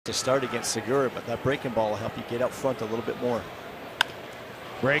to start against Segura, but that breaking ball will help you get out front a little bit more.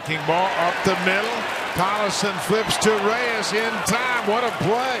 Breaking ball up the middle. Tolleson flips to Reyes in time. What a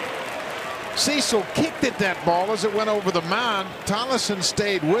play. Cecil kicked at that ball as it went over the mound. Tolleson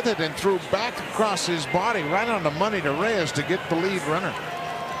stayed with it and threw back across his body right on the money to Reyes to get the lead runner.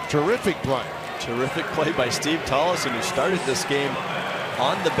 Terrific play. Terrific play by Steve Tolleson, who started this game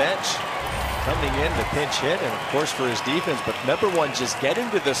on the bench, coming in to pinch hit, and of course for his defense. But number one, just get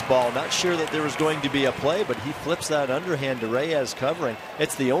into this ball. Not sure that there was going to be a play, but he flips that underhand to Reyes covering.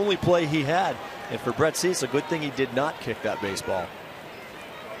 It's the only play he had. And for Brett Cecil, good thing he did not kick that baseball.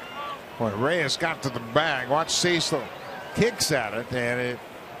 When Reyes got to the bag, watch Cecil kicks at it, and it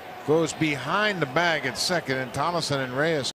goes behind the bag at second, and Tolleson and Reyes